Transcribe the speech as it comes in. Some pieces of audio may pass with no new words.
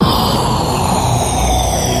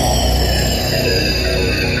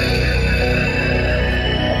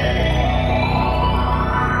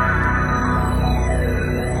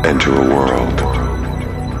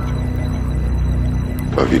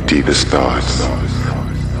deepest thoughts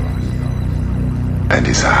and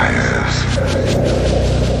desires.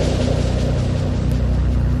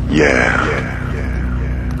 Yeah.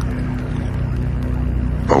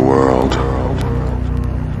 A world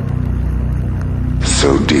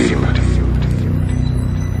so deep,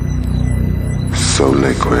 so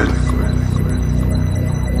liquid.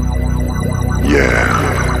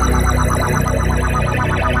 Yeah.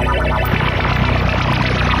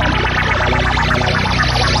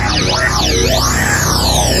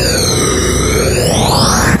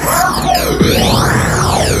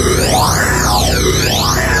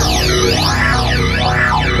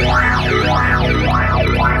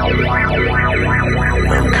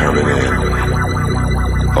 I'm coming in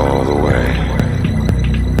all the way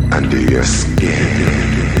under your skin.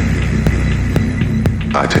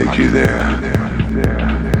 I take you there.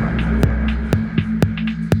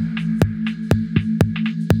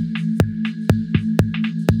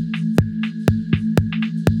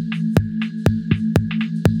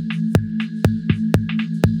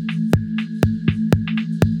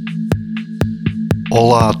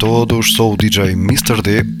 Olá a todos, sou o DJ Mr.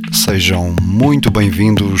 D, sejam muito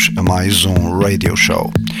bem-vindos a mais um Radio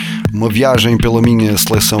Show. Uma viagem pela minha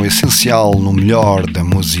seleção essencial no melhor da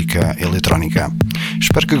música eletrónica.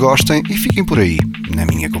 Espero que gostem e fiquem por aí, na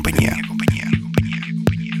minha companhia.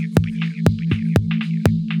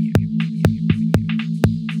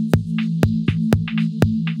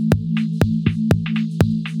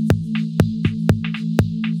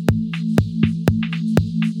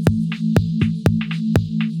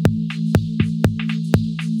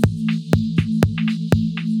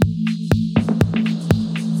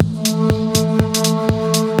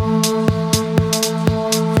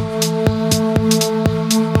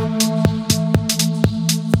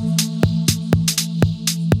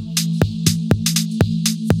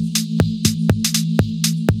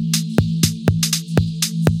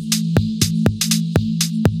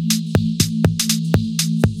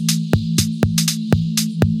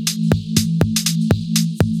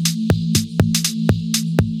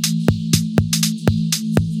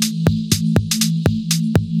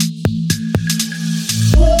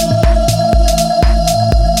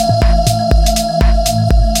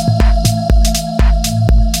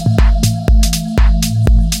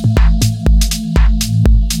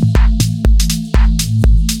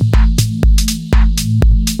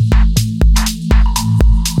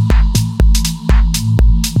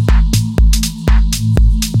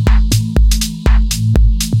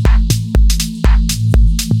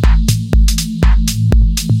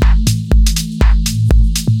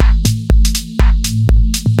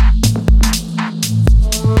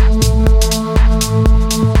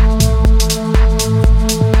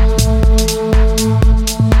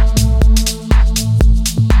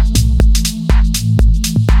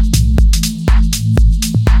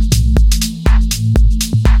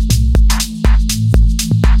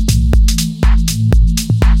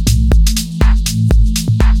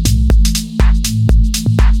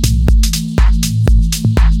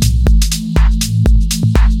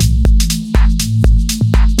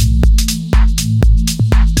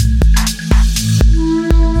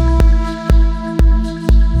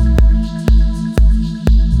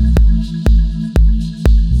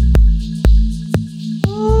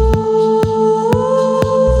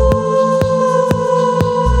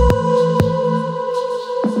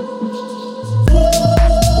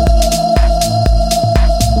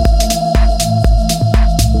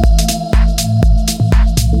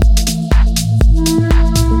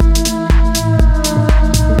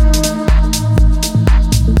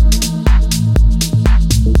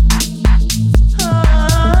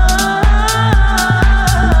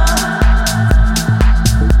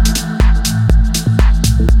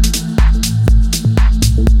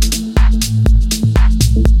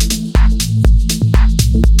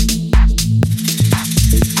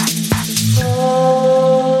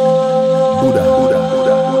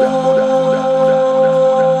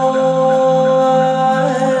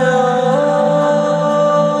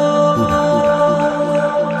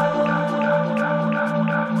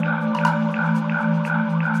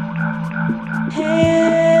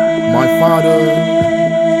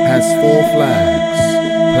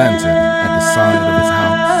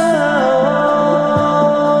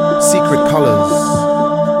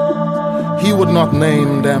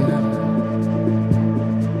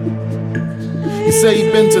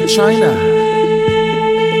 China,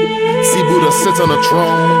 see Buddha sit on a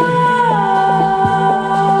throne.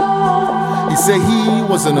 He said he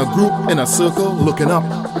was in a group in a circle looking up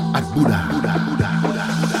at Buddha.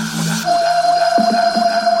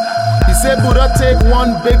 He said Buddha take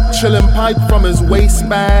one big chillin' pipe from his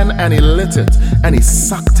waistband and he lit it and he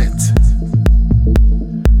sucked it.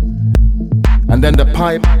 And then the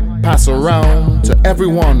pipe passed around to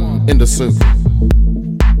everyone in the circle.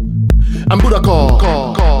 And Buddha called.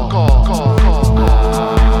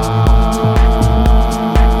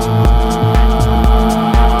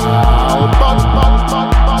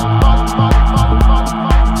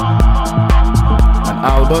 And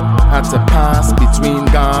Albert had to pass between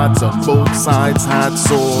guards on both sides had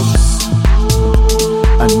swords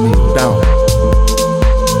and kneel down.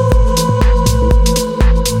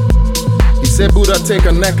 He said Buddha take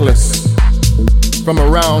a necklace from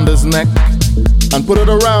around his neck and put it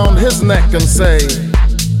around his neck and say,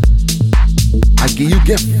 I give you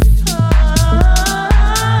gift.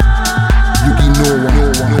 You give no one.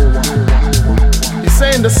 He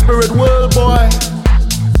say in the spirit world, boy,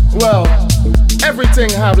 well, everything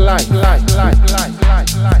have life.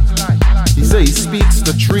 He say he speaks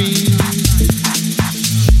to trees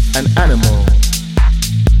and animals.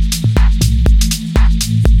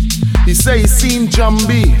 He say he seen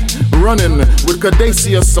Jambi running with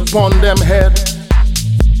Caduceus upon them head.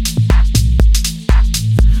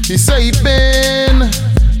 He say he been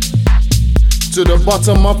to the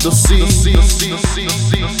bottom of the sea.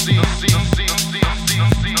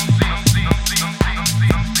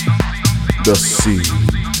 The sea.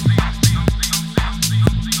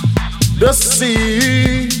 The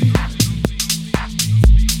sea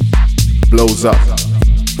blows up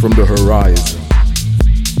from the horizon.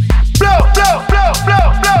 Blow, blow, blow, blow,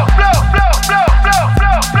 blow, blow, blow, blow, blow,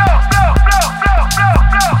 blow, blow, blow, blow,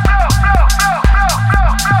 blow,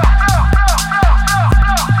 blow,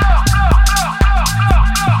 blow,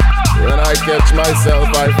 blow. When I catch myself,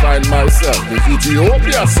 I find myself in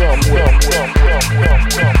Ethiopia somewhere.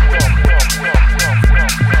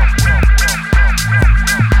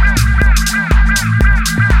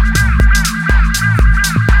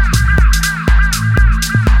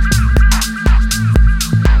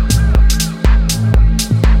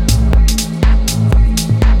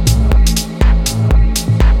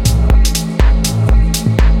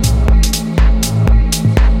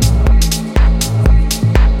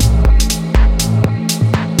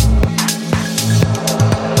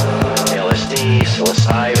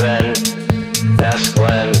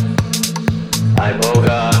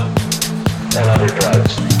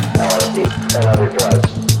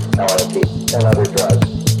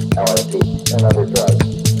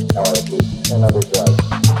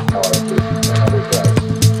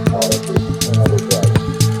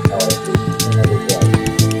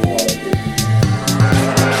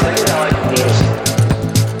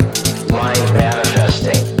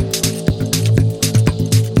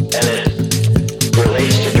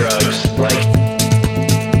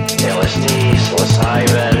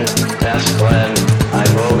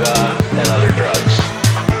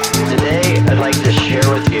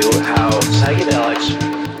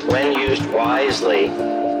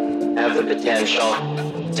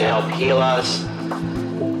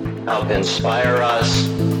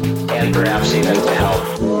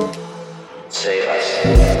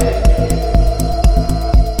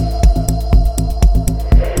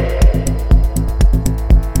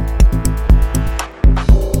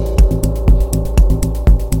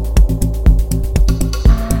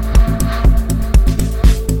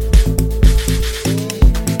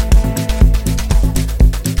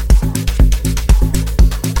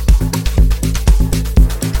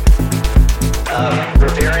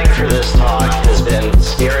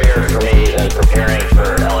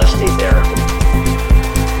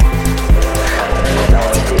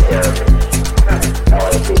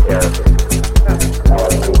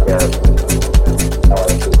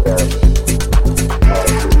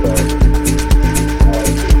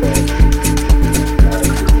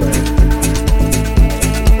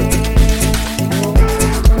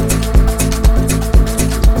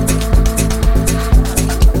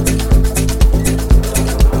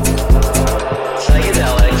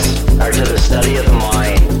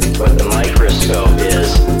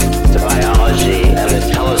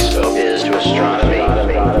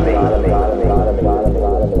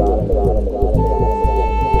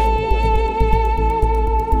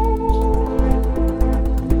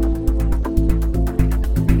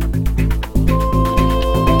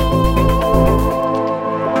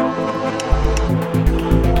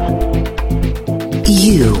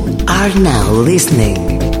 You are now listening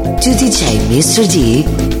to DJ Mr. D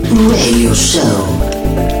Radio Show.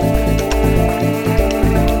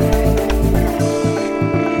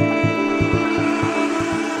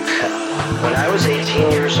 When I was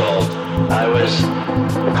 18 years old, I was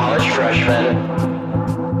a college freshman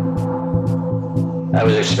I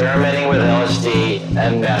was experimenting with LSD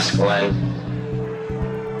and mescaline.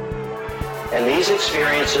 And these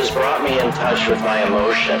experiences brought me in touch with my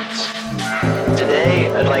emotions. Today,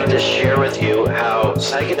 I'd like to share with you how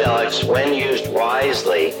psychedelics, when used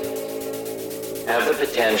wisely, have the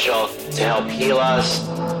potential to help heal us,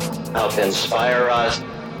 help inspire us,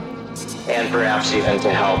 and perhaps even to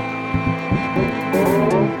help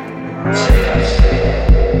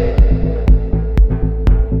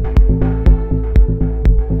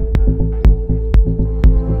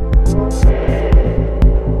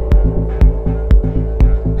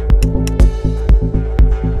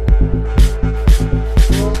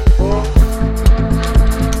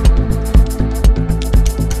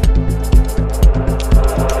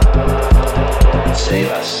save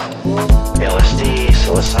us. LSD,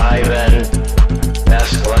 psilocybin,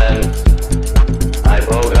 mescaline,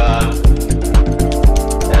 iboga,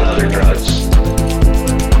 and other drugs.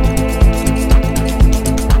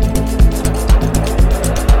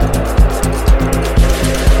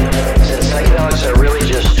 Since psychedelics are really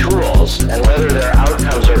just tools, and whether their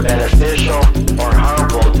outcomes are beneficial or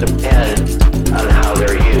harmful depend on how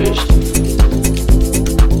they're used.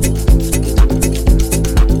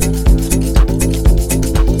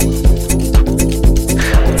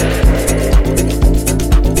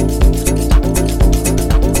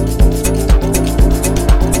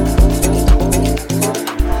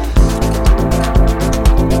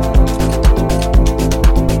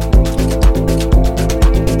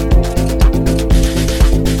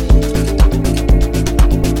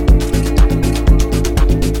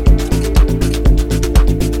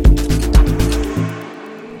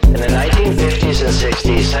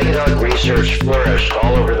 Psychedelic research flourished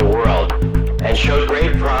all over the world and showed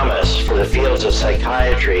great promise for the fields of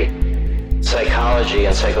psychiatry, psychology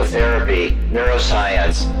and psychotherapy,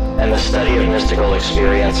 neuroscience, and the study of mystical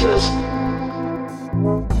experiences.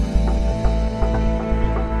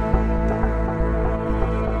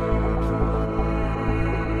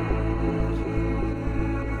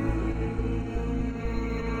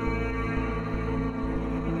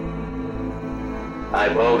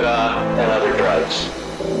 Iboga and other drugs.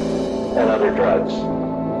 And other drugs.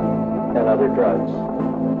 And other drugs.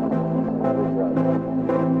 Other drugs.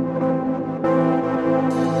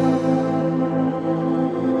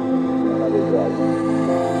 Another drug.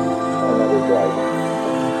 Another drug.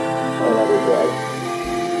 Another drug.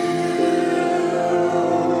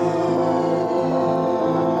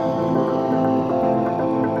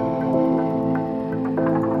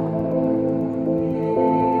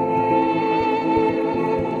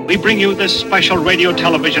 We bring you this special radio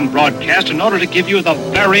television broadcast in order to give you the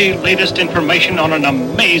very latest information on an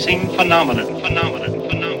amazing phenomenon.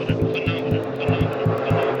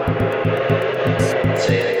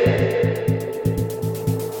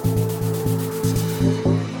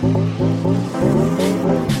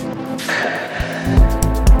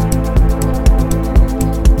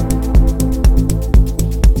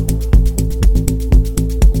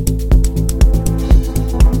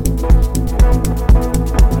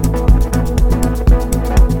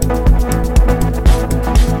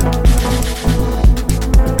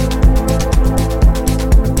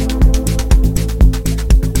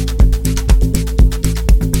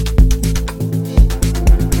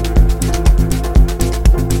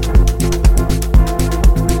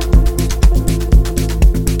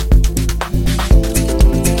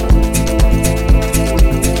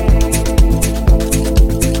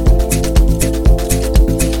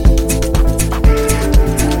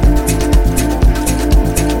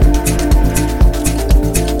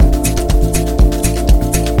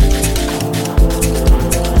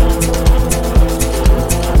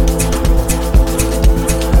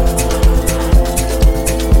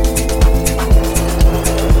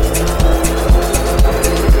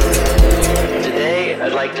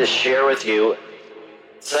 To share with you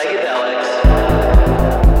psychedelics.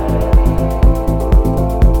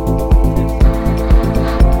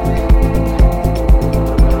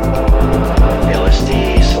 LSD,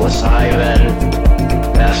 psilocybin,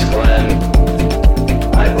 mescaline,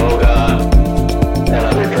 iboga, and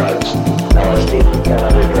other drugs. LSD and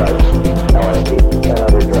other drugs. LSD and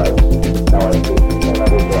other drugs. LSD and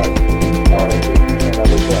other drugs. LSD and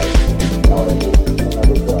other drugs. LSD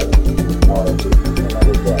and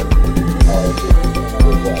other drugs. LSD.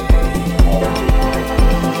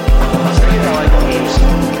 Psychedelic means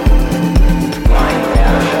mind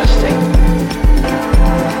manifesting,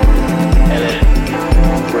 and it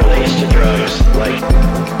relates to drugs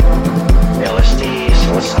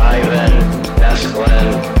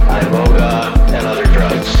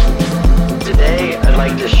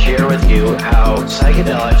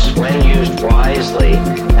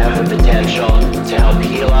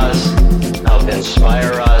us, help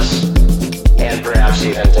inspire us, and perhaps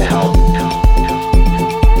even to help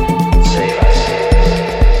save us.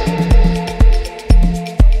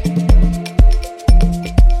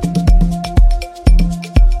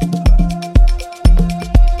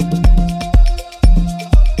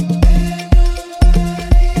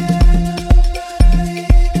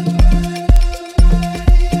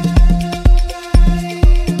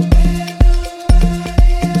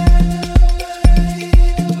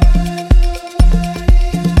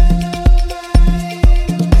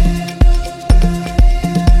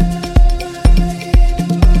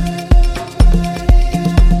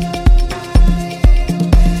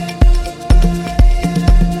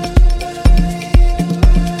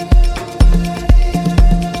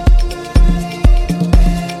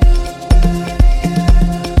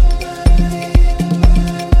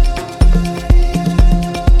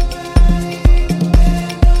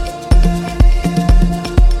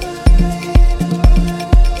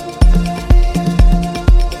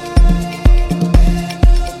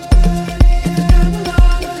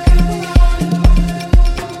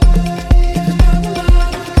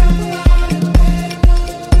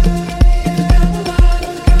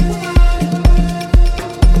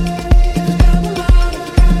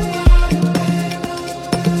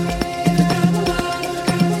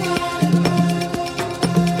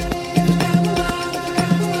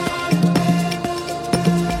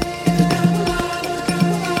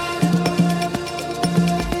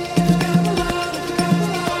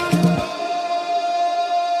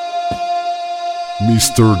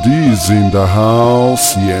 Mr. D's in the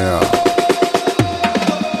house, yeah.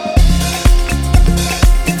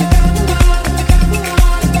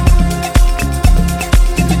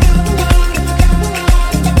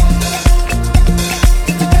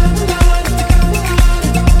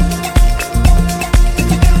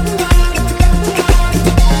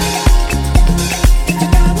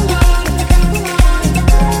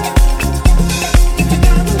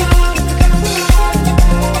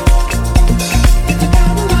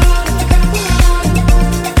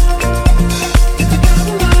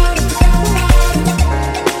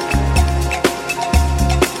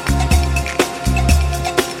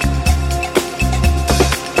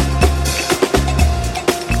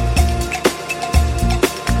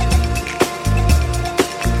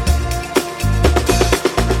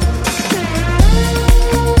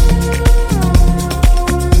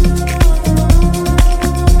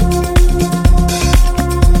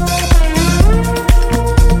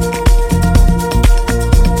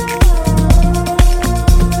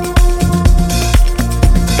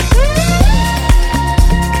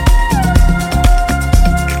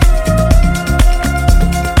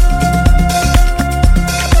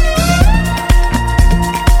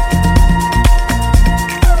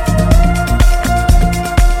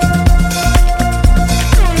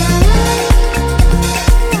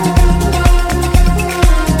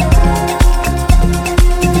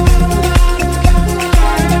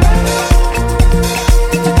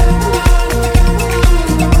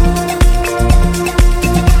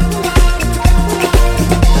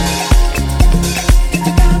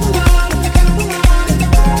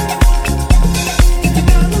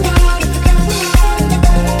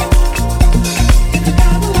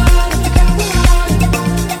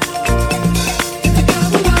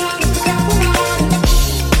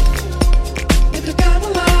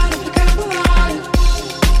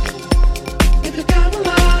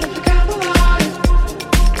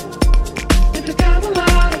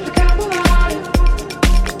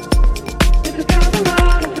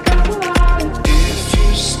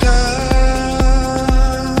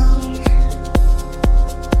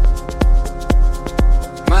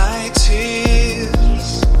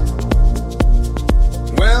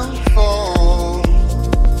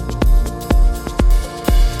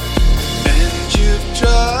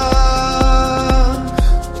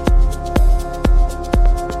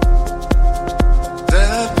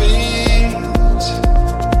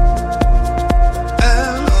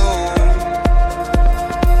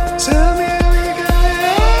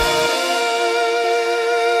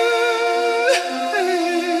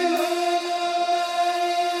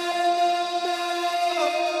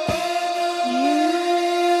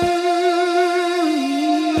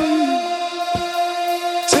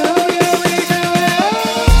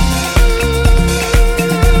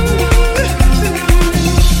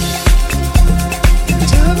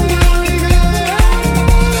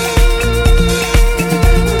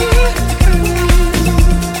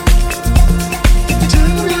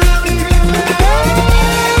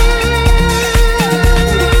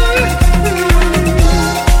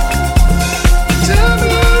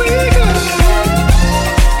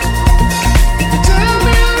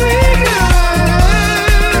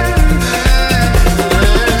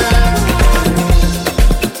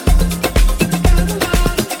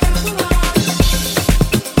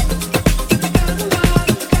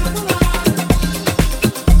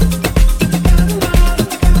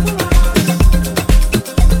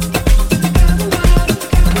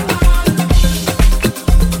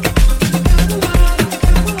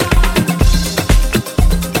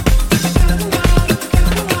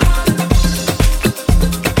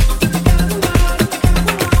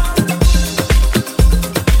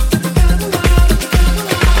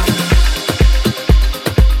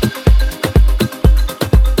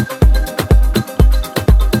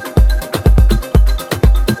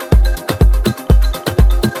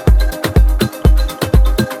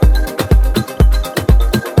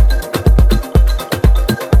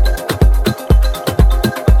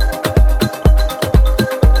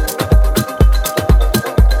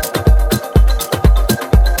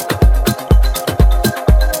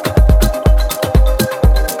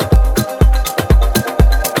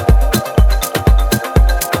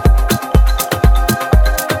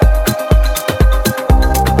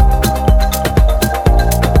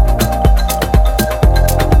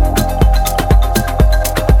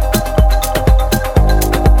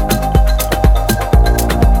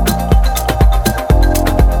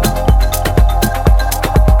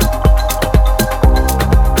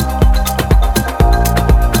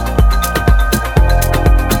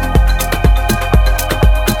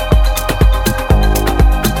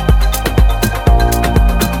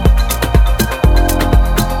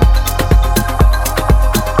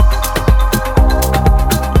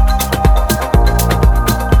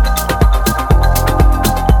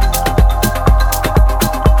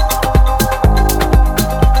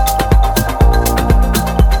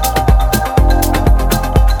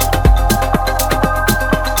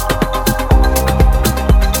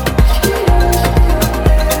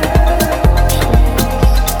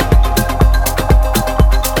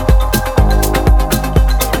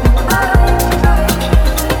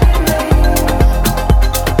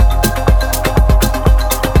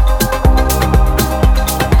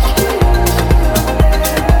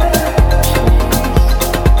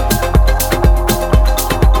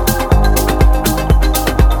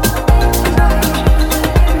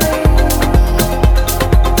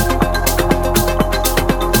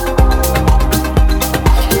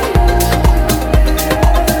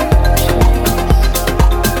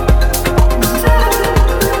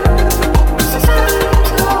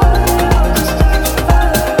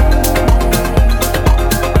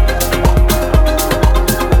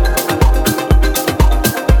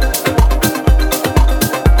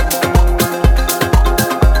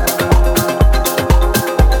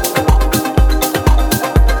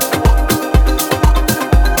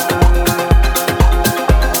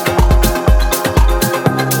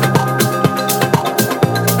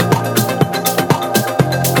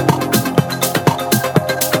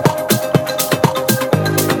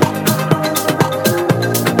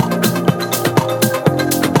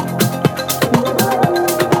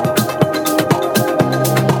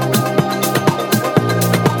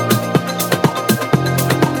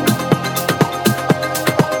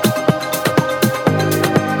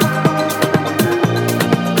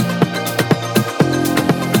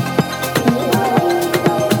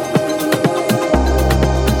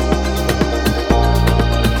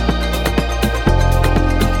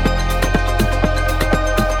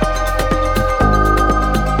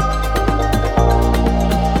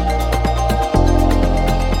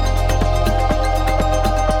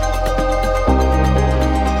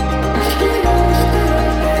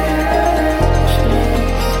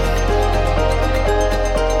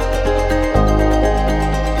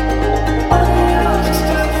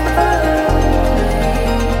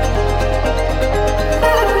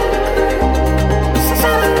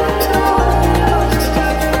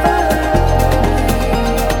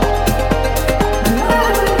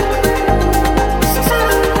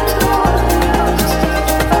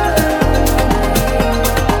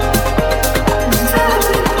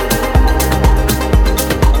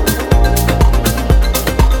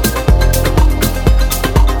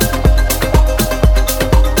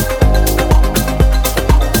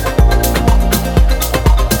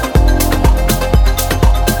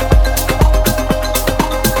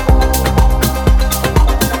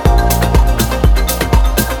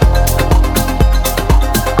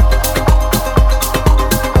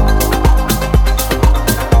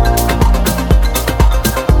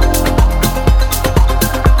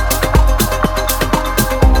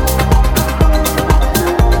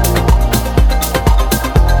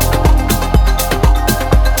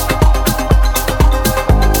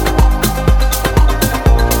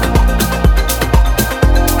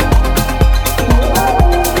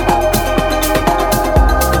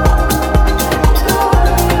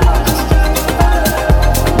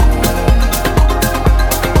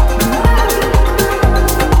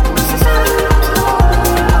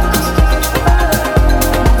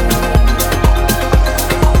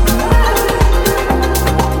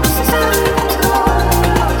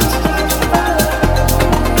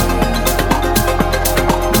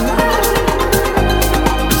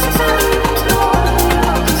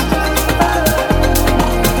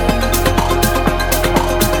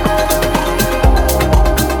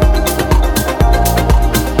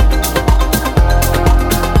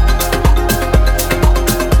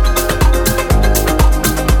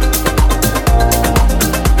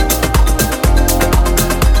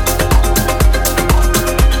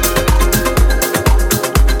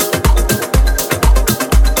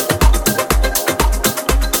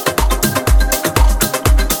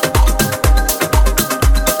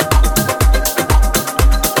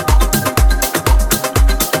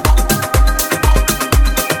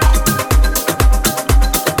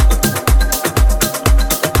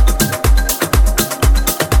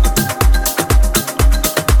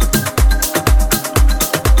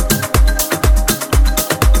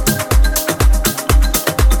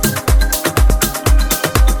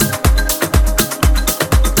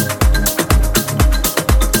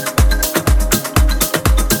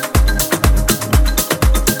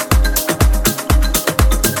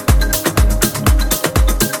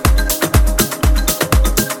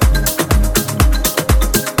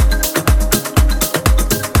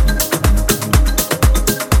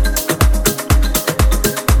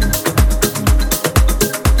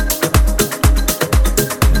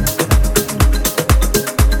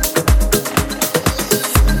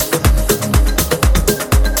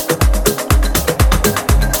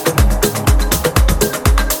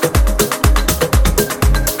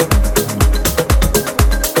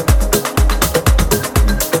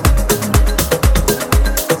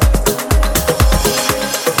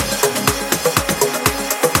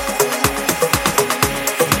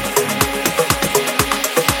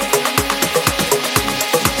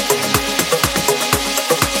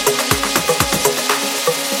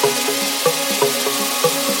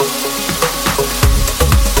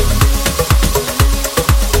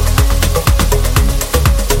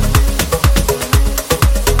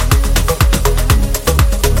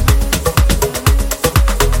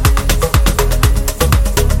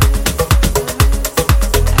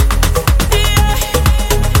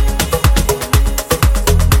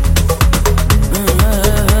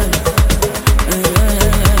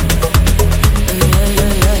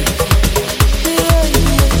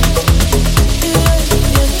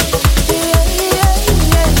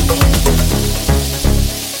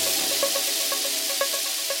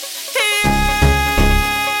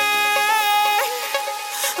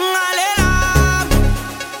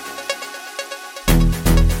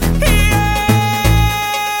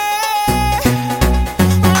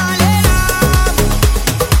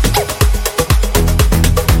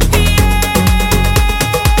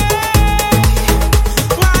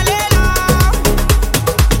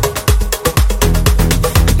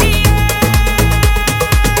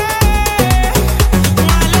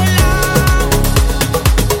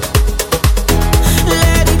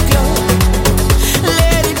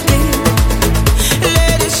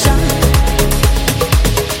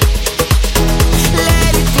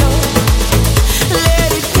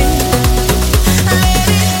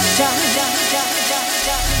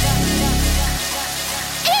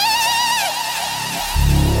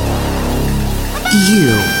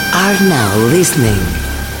 now listening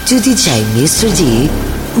to DJ Mr. D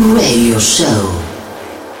Radio Show.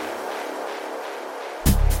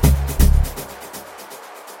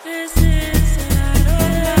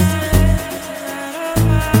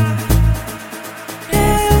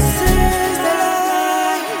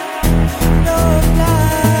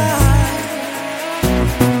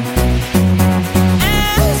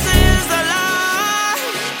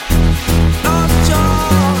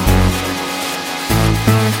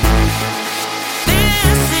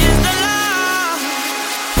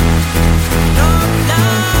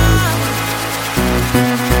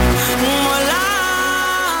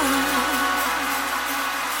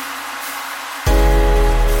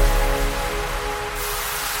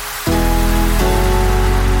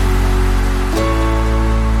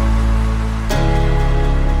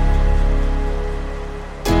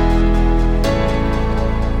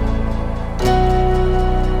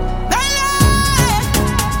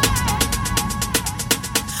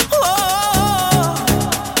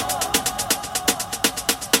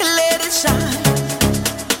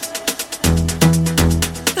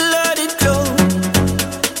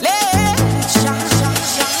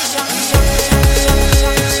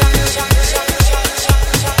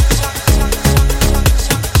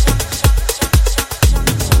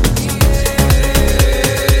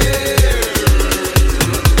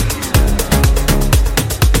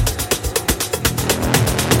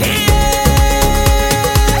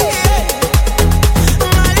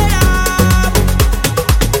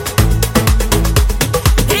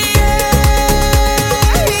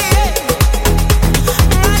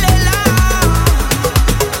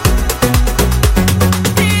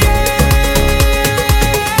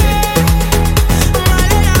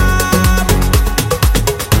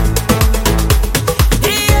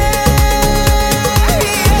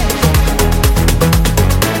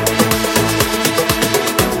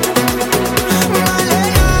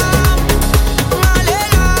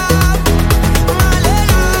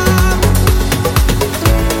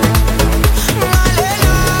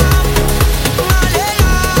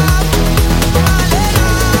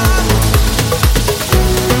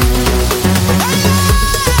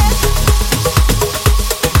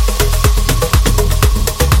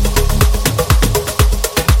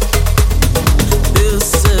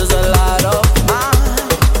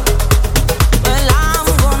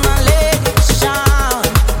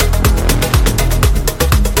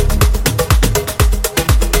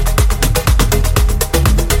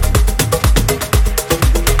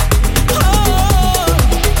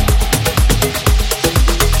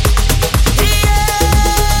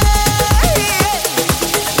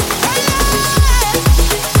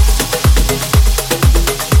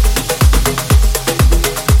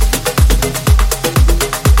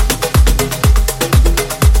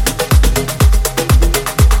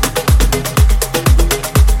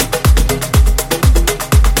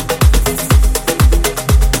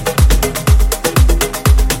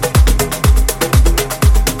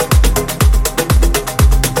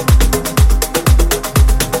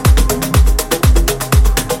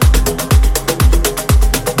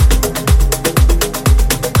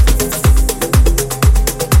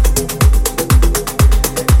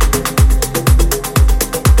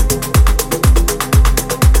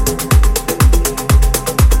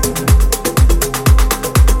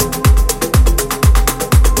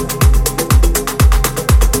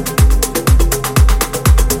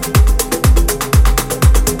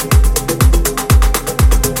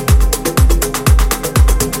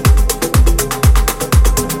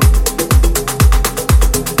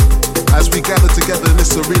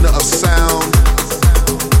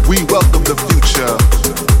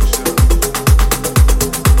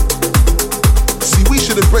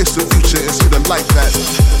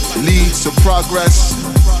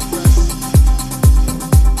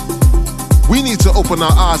 Open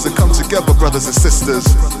our eyes and come together, brothers and sisters.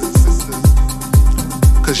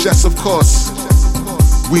 Cause yes, of course,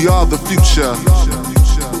 we are the future.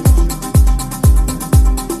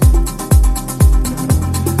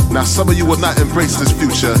 Now some of you will not embrace this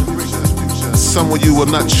future. Some of you will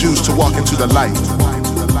not choose to walk into the light,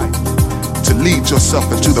 to lead yourself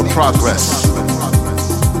into the progress.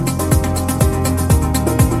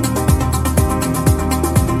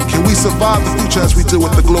 Can we survive the future as we do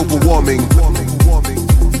with the global warming?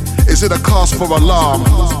 Is it a cause for alarm?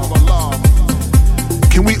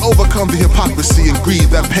 Can we overcome the hypocrisy and greed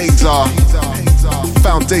that pains our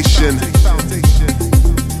foundation?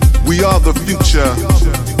 We are the future.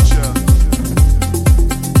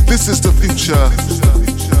 This is the future.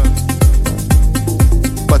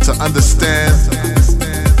 But to understand,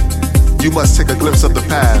 you must take a glimpse of the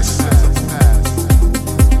past.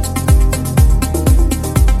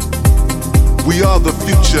 We are the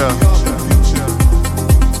future.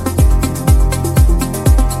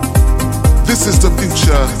 This is the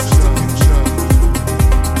future.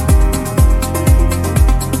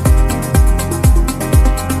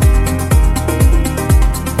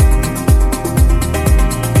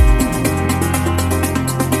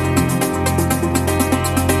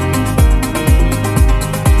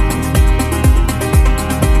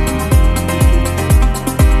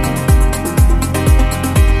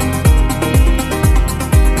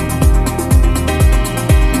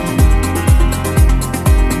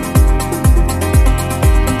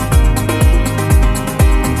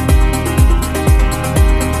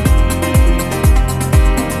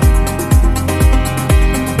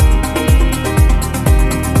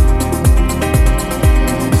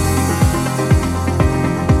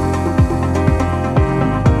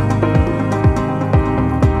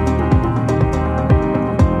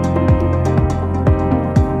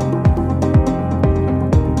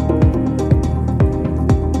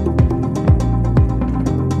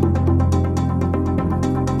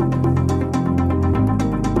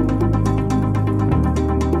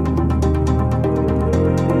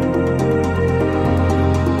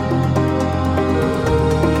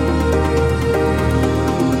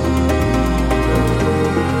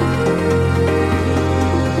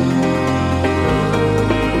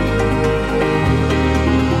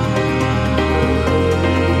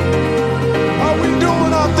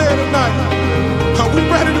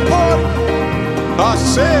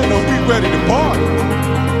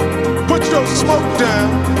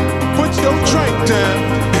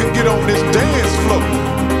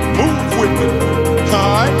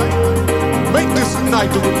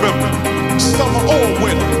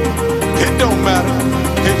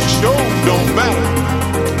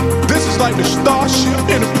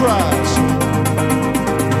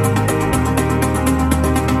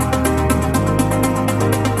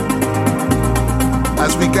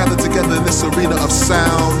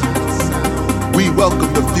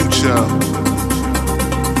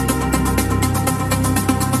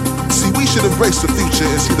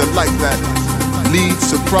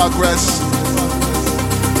 Progress.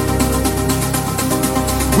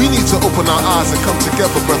 We need to open our eyes and come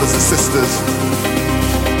together, brothers and sisters.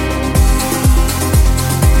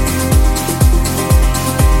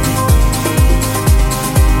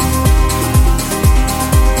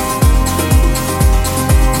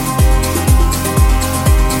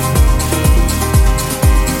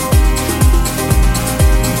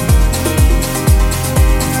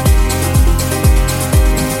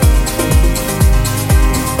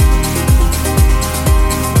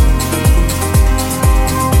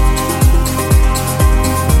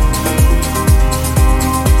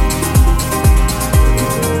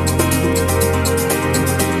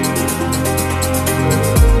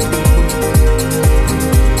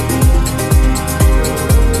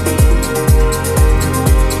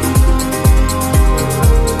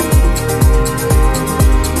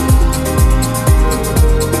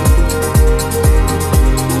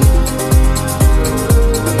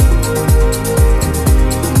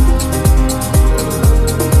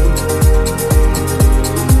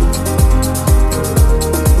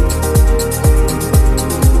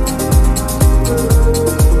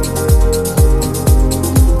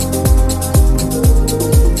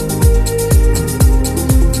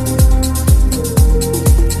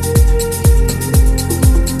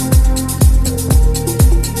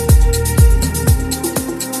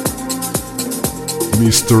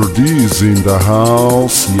 Mr. D's in the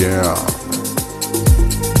house, yeah.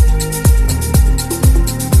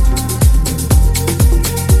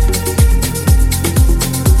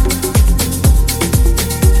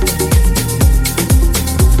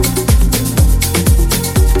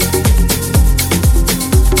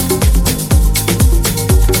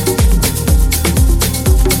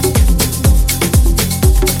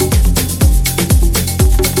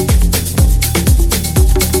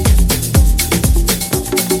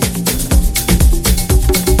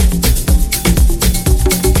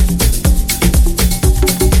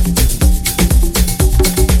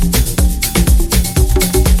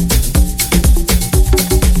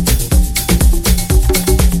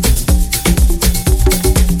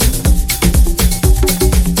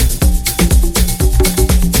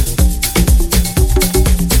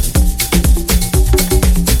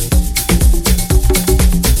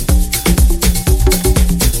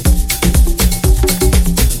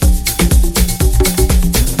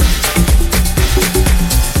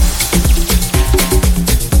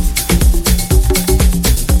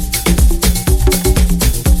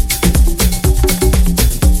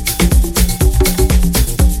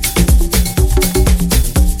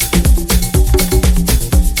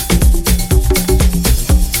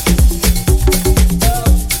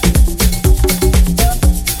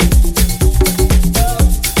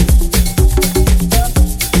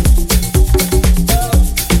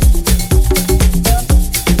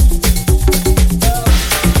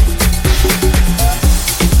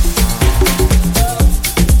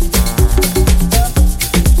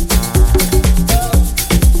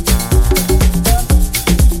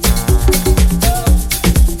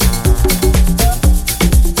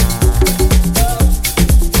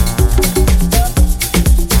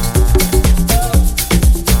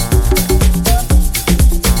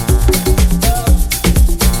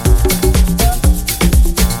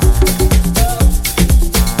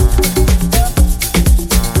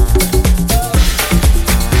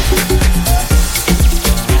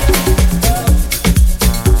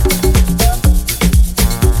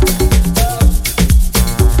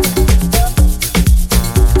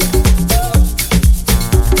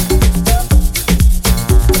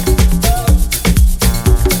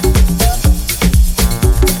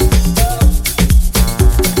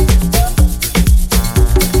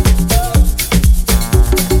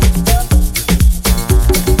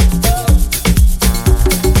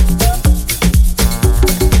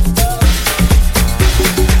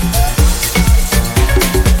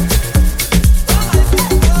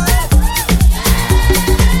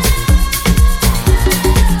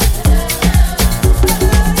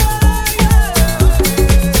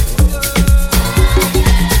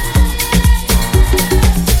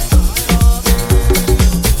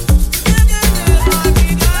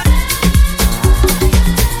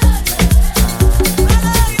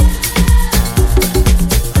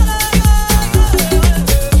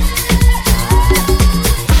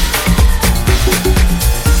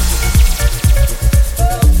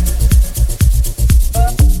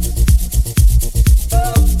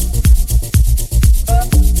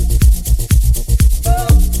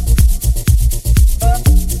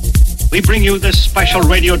 We bring you this special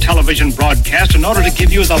radio television broadcast in order to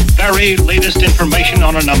give you the very latest information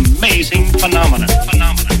on an amazing phenomenon.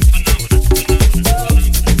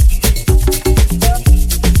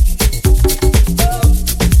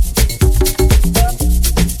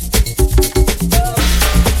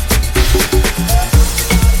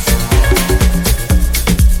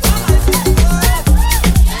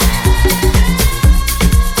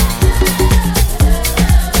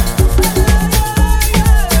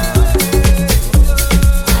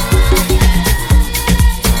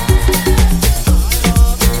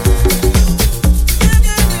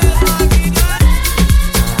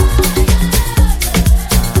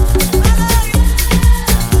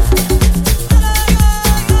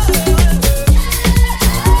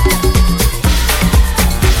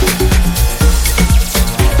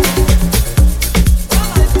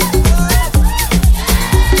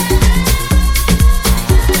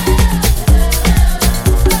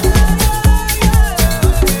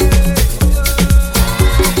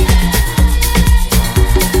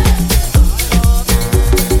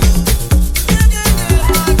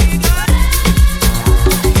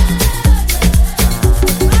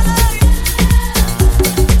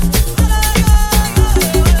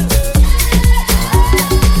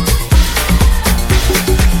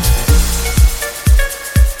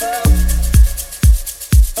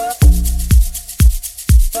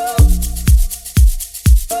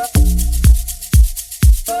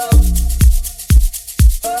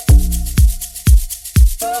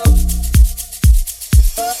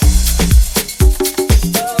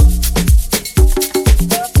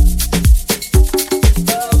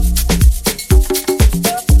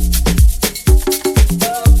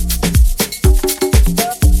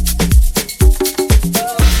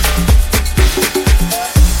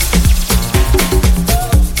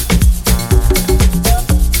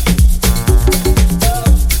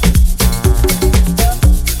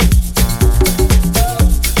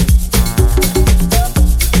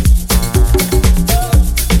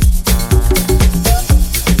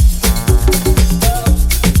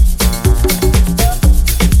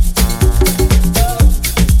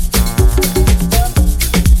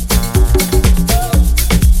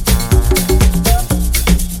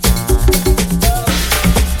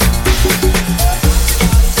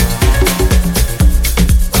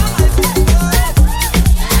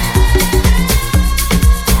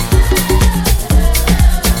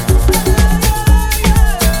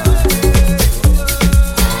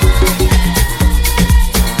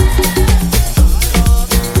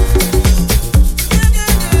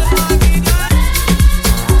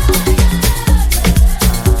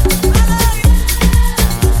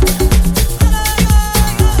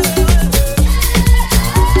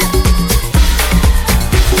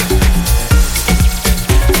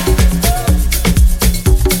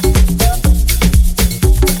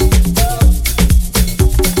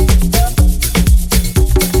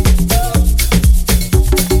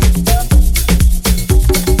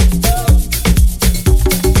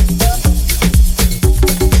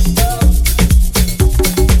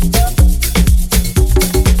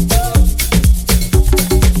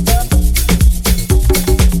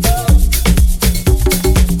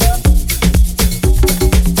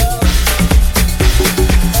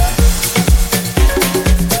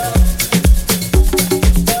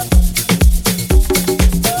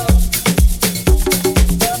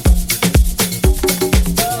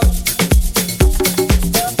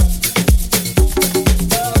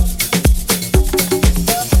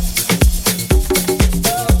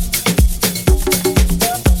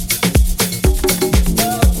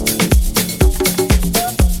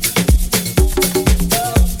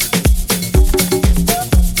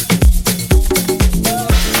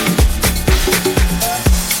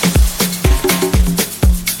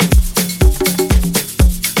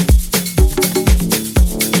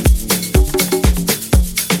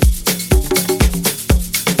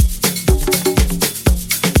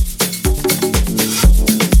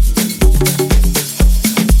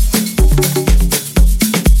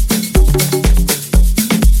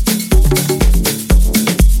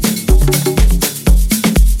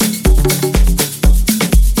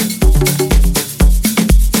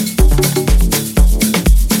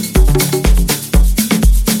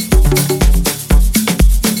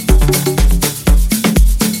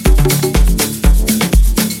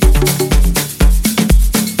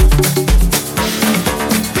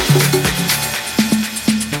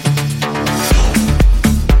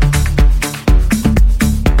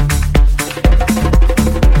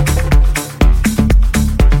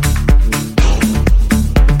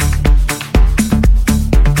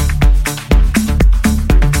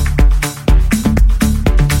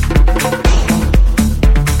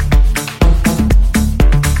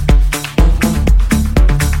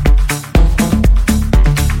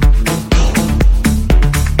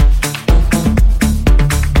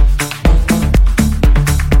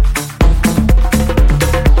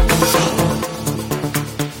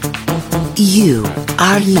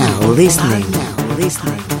 are now listening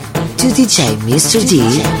to DJ Mr. D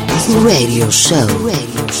Radio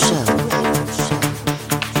Show.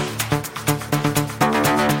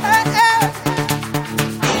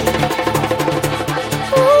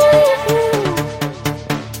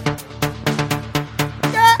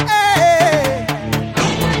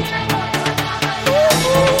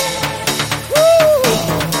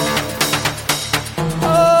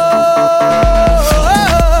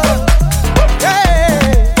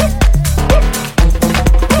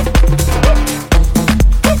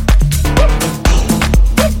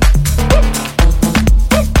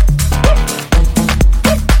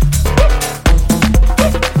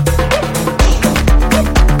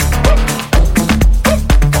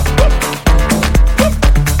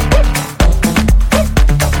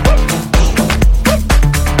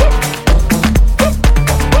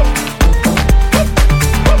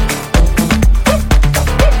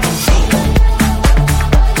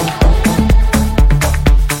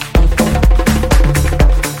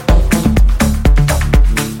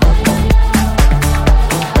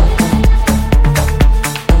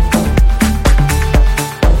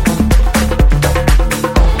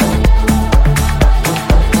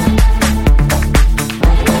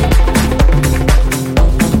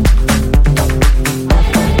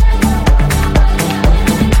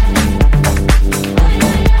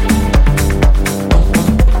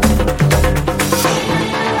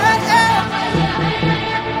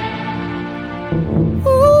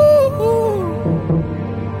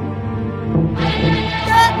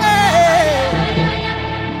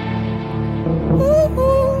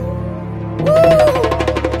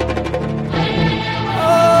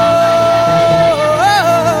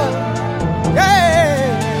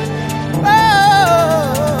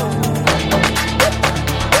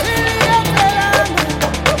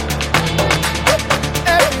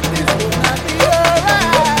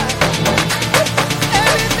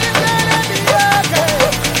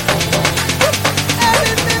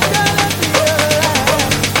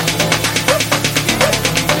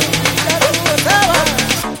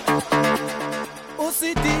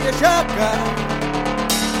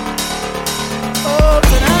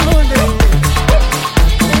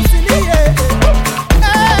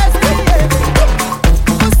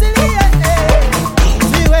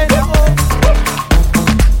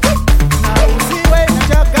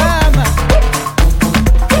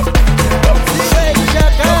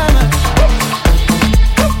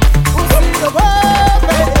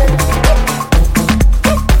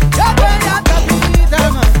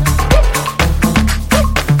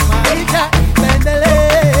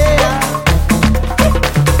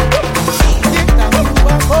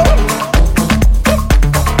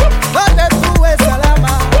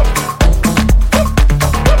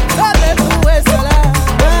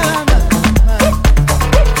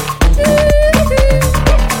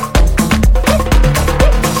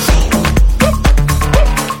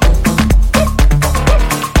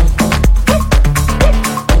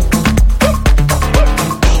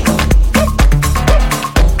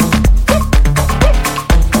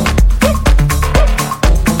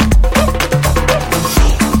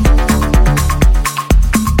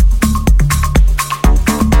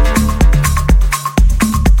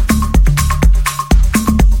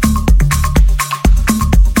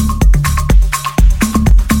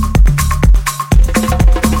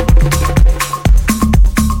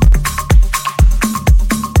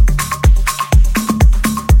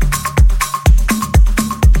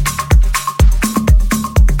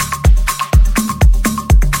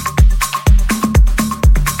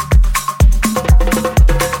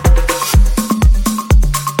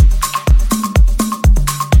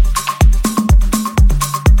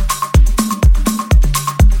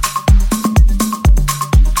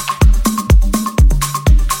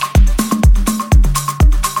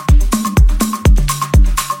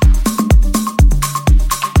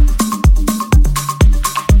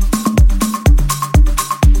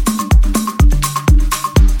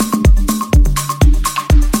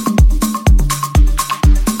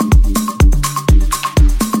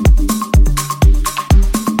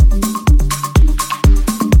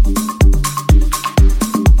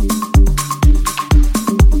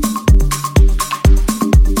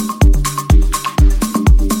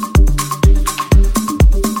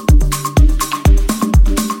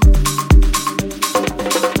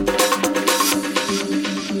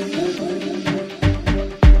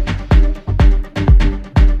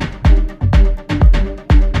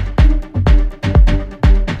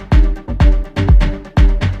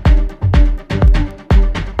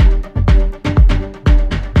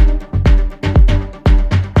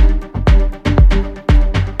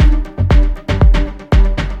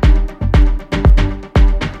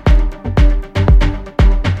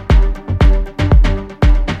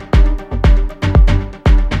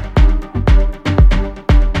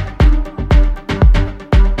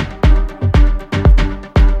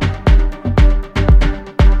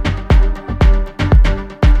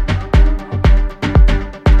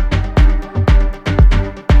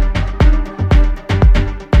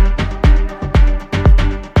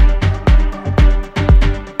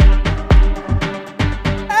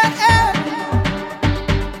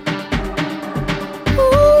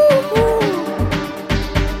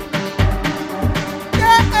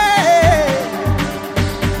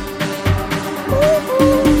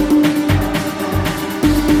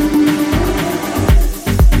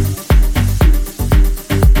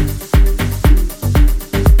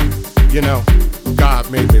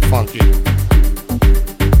 God made me funky.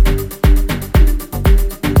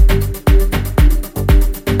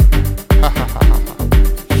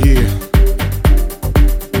 Yeah.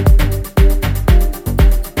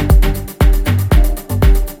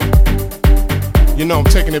 You know I'm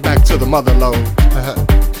taking it back to the mother lode,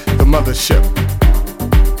 the mothership.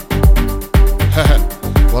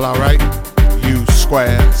 Well, alright, you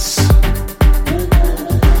squares.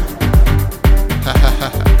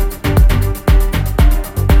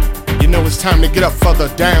 You know it's time to get up for the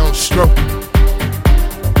downstroke.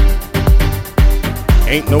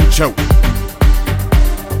 Ain't no joke.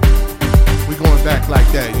 We going back like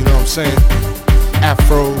that, you know what I'm saying?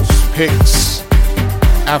 Afros, picks,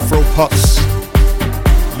 Afro puffs,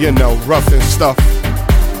 you know, rough and stuff.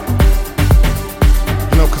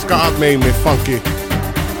 You know, cause God made me funky.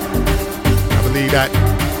 I believe that.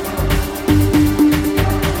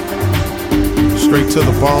 Straight to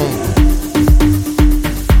the bone.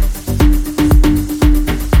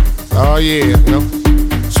 Oh yeah, you know.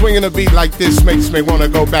 Swinging a beat like this makes me wanna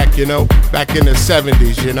go back, you know. Back in the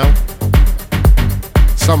 70s, you know.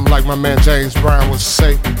 Something like my man James Brown would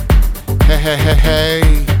say. Hey, hey, hey,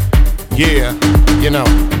 hey. Yeah, you know,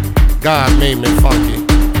 God made me funky.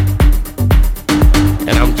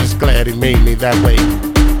 And I'm just glad he made me that way.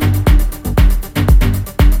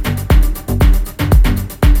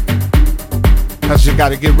 Cause you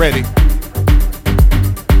gotta get ready.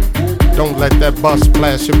 Don't let that bus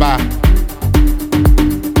blast you by.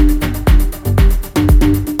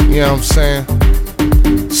 You know what I'm saying?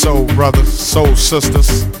 Soul brothers, soul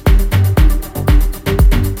sisters,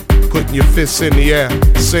 putting your fists in the air,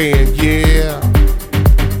 saying yeah.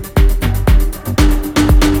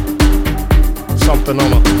 Something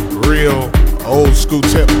on a real old school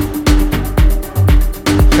tip.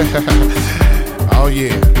 Oh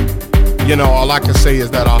yeah. You know, all I can say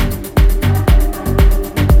is that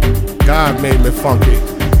God made me funky.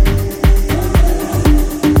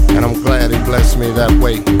 And I'm glad he blessed me that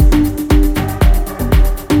way.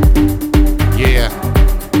 Yeah.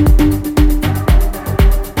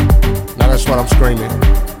 Now that's what I'm screaming.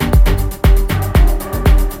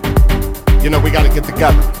 You know, we gotta get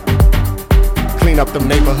together. Clean up them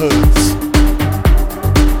neighborhoods.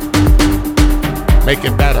 Make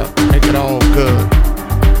it better. Make it all good.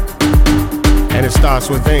 And it starts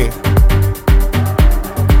within.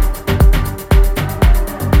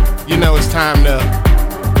 You know it's time to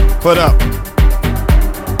put up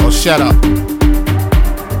or shut up.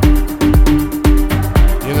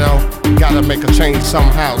 You know, gotta make a change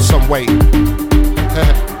somehow, some way.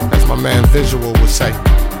 As my man Visual would say.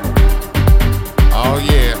 Oh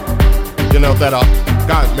yeah, you know that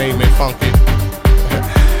God made me funky.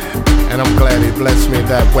 And I'm glad he blessed me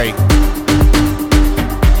that way.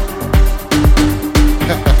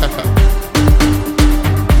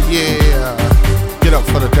 Yeah, get up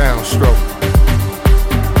for the downstroke.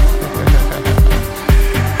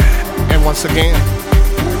 And once again,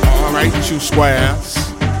 alright, you squares.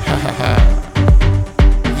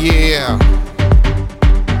 Yeah.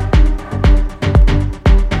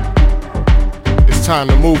 It's time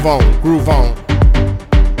to move on, groove on.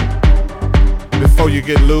 Before you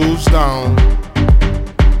get loosed on.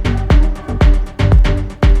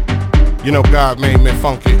 You know God made me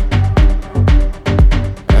funky.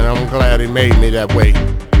 And I'm glad he made me that way.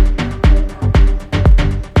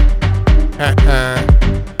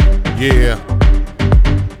 Yeah.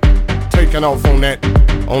 Taking off on that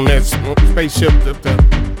spaceship,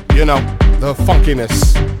 you know, the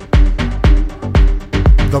funkiness,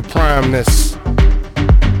 the primeness.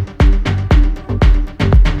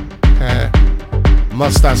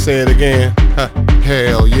 Must I say it again?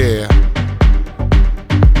 Hell yeah.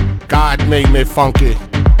 God made me funky.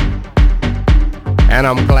 And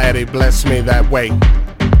I'm glad he blessed me that way.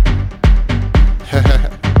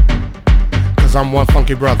 Cause I'm one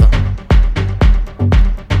funky brother.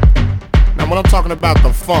 Now when I'm talking about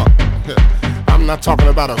the funk, I'm not talking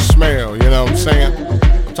about a smell, you know what I'm saying?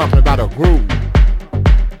 I'm talking about a groove.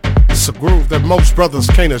 It's a groove that most brothers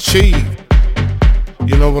can't achieve.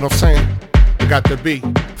 You know what I'm saying? You got to be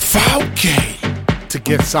funky to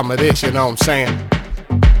get some of this, you know what I'm saying?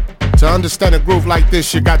 To understand a groove like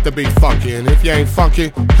this, you got to be funky. And if you ain't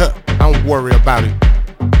funky, don't worry about it.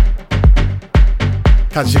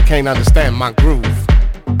 Cause you can't understand my groove.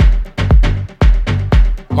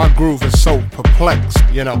 My groove is so perplexed,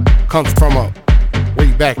 you know. Comes from a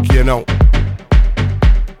way back, you know.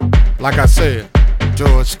 Like I said,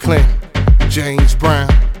 George Clinton, James Brown.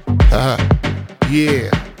 Yeah,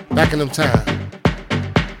 back in them times.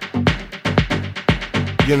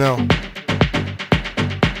 You know,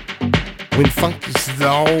 when funk is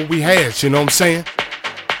all we had, you know what I'm saying?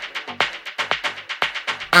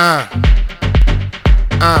 You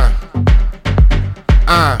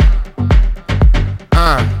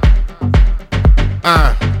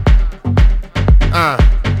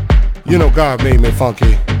know God made me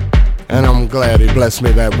funky, and I'm glad He blessed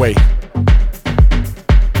me that way.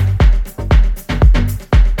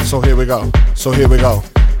 So here we go.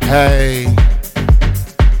 Hey.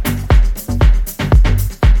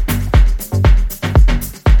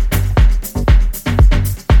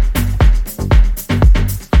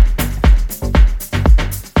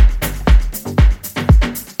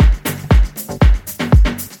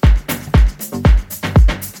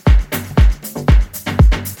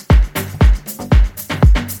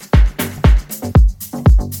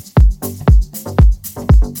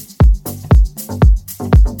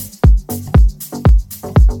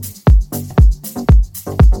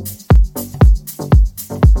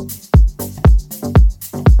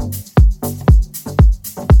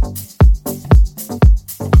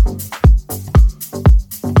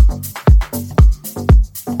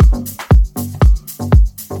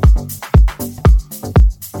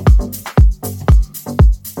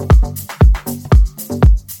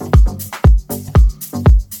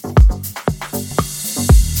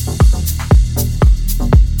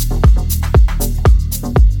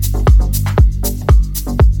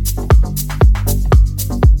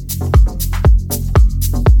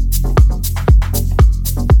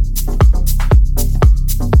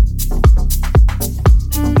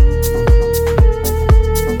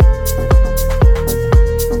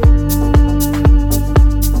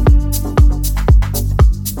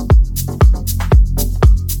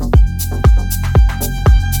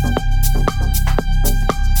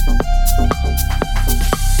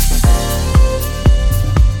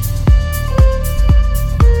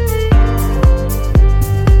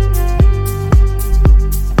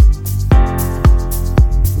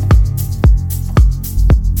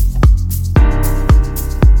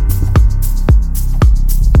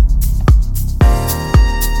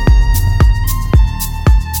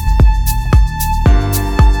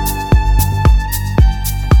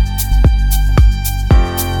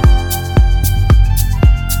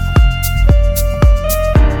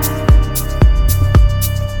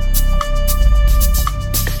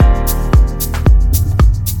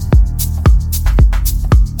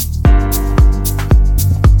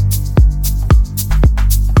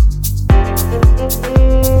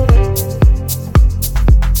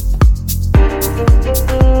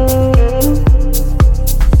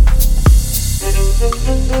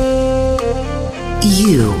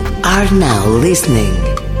 You are now listening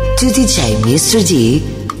to DJ Mr. D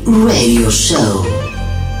Radio Show.